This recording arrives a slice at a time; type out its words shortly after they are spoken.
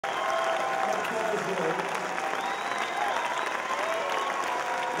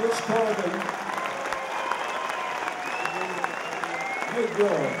Good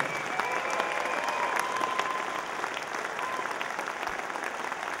girl.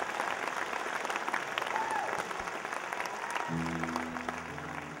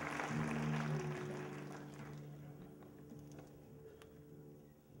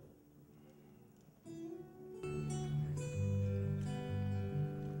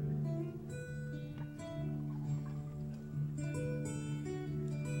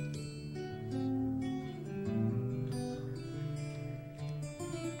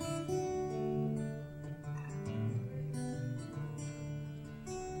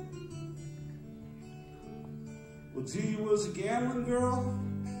 Well, G was a gambling girl,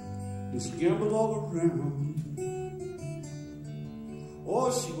 and she gambled all around.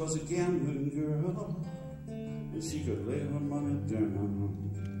 Oh, she was a gambling girl, and she could lay her money down.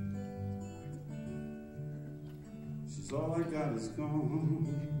 She's all I got is gone.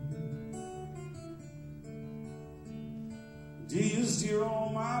 D is dear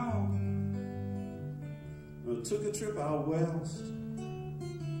old mama, took a trip out west,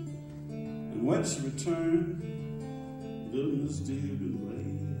 and when she returned, little Miss D had been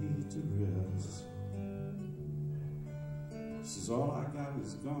laid to rest. She's all I got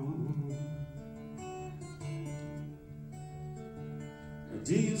is gone.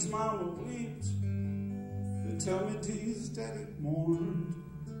 Dee's mama wept. They tell me Dee's daddy mourned.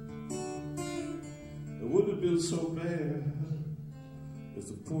 It wouldn't have been so bad if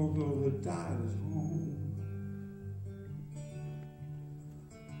the poor girl had died at home.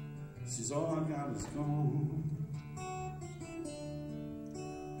 She's all I got is gone.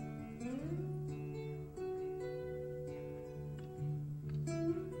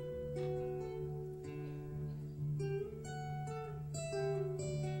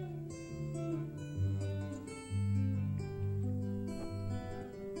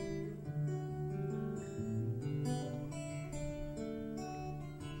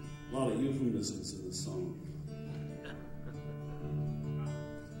 A lot of euphemisms in this song.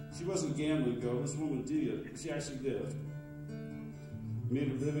 She wasn't a gambling girl. This woman, Delia, she actually lived.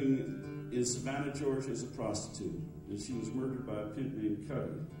 Made a living in Savannah, Georgia as a prostitute. And she was murdered by a pimp named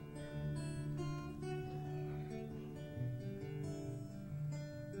Cuddy.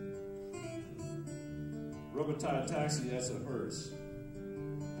 Rubber-tired taxi, that's a hearse.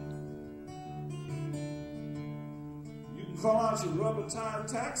 You can call out your rubber-tired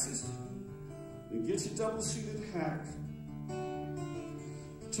taxis and get your double-seated hack.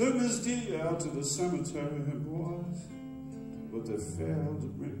 Took Miss D out to the cemetery, boys, but they failed to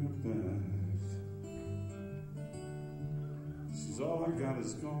bring her back. She's all I got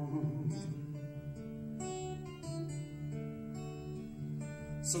is gone.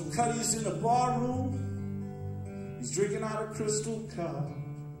 So Cuddy's in a bar room. He's drinking out a crystal cup.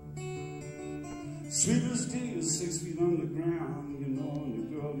 Sweet Miss D is 6 feet underground, you know, and the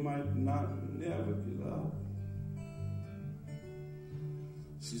girl might not never get up.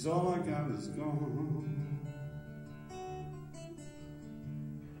 She's all I got is gone.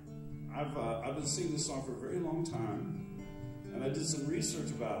 I've been singing this song for a very long time, and I did some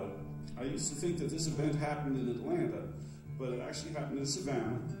research about it. I used to think that this event happened in Atlanta, but it actually happened in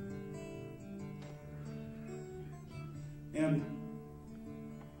Savannah. And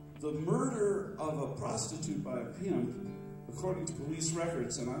the murder of a prostitute by a pimp, according to police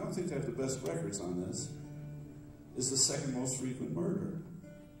records, and I don't think they have the best records on this, is the second most frequent murder.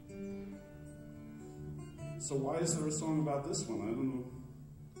 So why is there a song about this one? I don't know.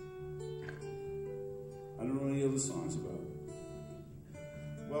 I don't know any other songs about it.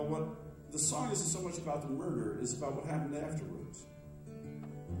 Well, what the song isn't so much about the murder, it's about what happened afterwards.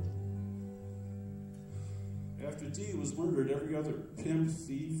 After Dee was murdered, every other pimp,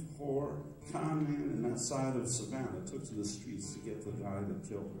 thief, whore, con man in that side of Savannah took to the streets to get the guy that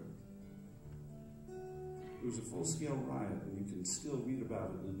killed her. It was a full-scale riot, and you can still read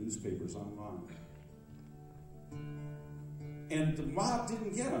about it in the newspapers online. And the mob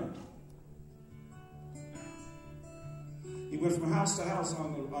didn't get him. He went from house to house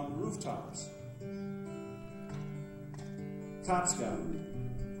on the rooftops. Cops got him.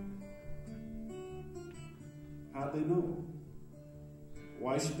 How'd they know?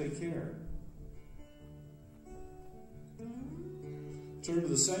 Why should they care? Turn of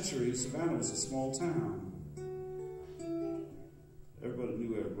the century, Savannah was a small town. Everybody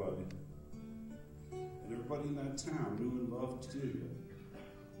knew everybody. And everybody in that town knew and loved Delia.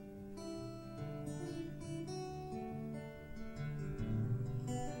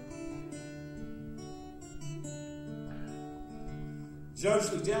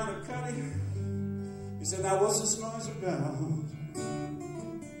 Judge looked down at Cuddy. He said, "Now what's this noise about?"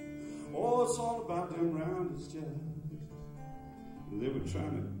 Oh, it's all about them rounders, Judge. They were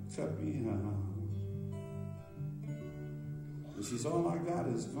trying to cut me out. And she's all I got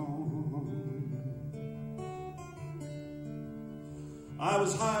is gone. I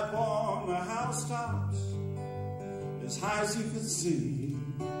was high up on the housetops, as high as you could see,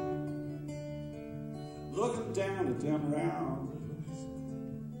 looking down at them rounders,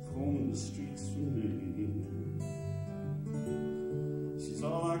 combing the streets for me. She's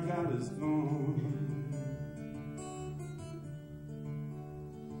all I got is gone.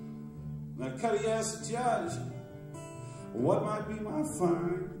 Now Cuddy asked the judge, what might be my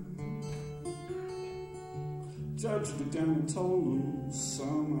fine? Judge looked down and told him, son,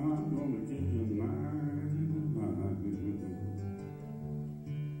 I'm gonna give you 9.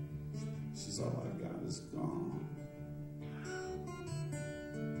 She's all I got is gone.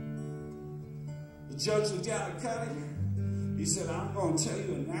 The judge looked down at Cuddy. He said, I'm gonna tell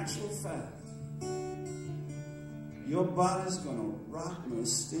you a natural fact. Your body's gonna rot in a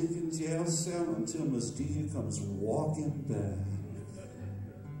stinking jail cell until Miss Delia comes walking back.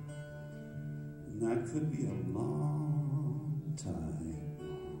 And that could be a long time.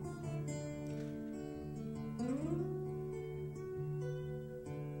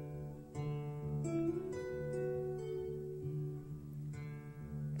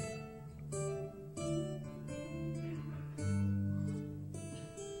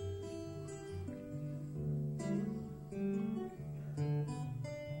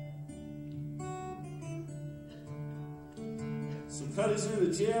 So Cuddy's in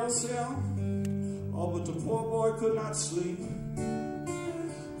the jail cell, oh, but the poor boy could not sleep,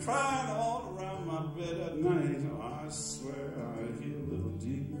 crying all around my bed at night. Oh, I swear I hear little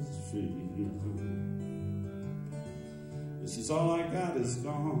Delia's feet. And she's all I got is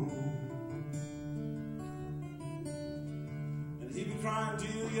gone. And he be crying,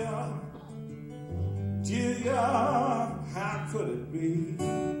 Delia, Delia, how could it be?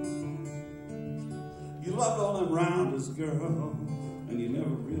 You loved all them rounders, girl, and you never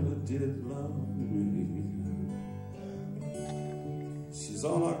really did love me. She's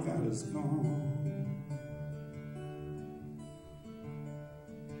all I got is gone.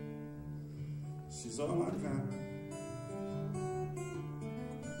 She's all I got.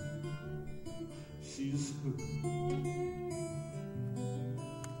 She's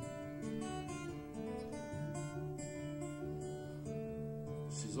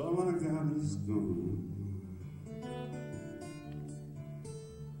all I got is gone.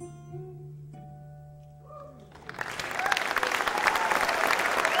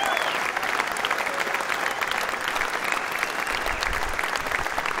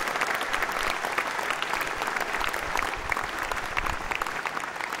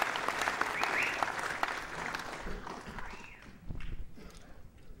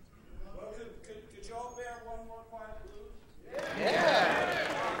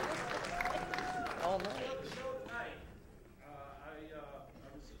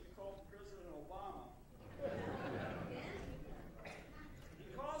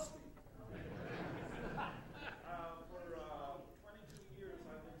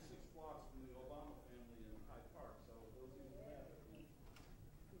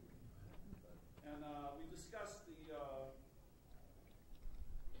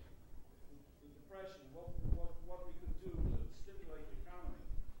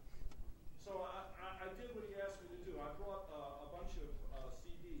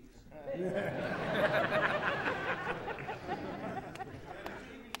 Yeah.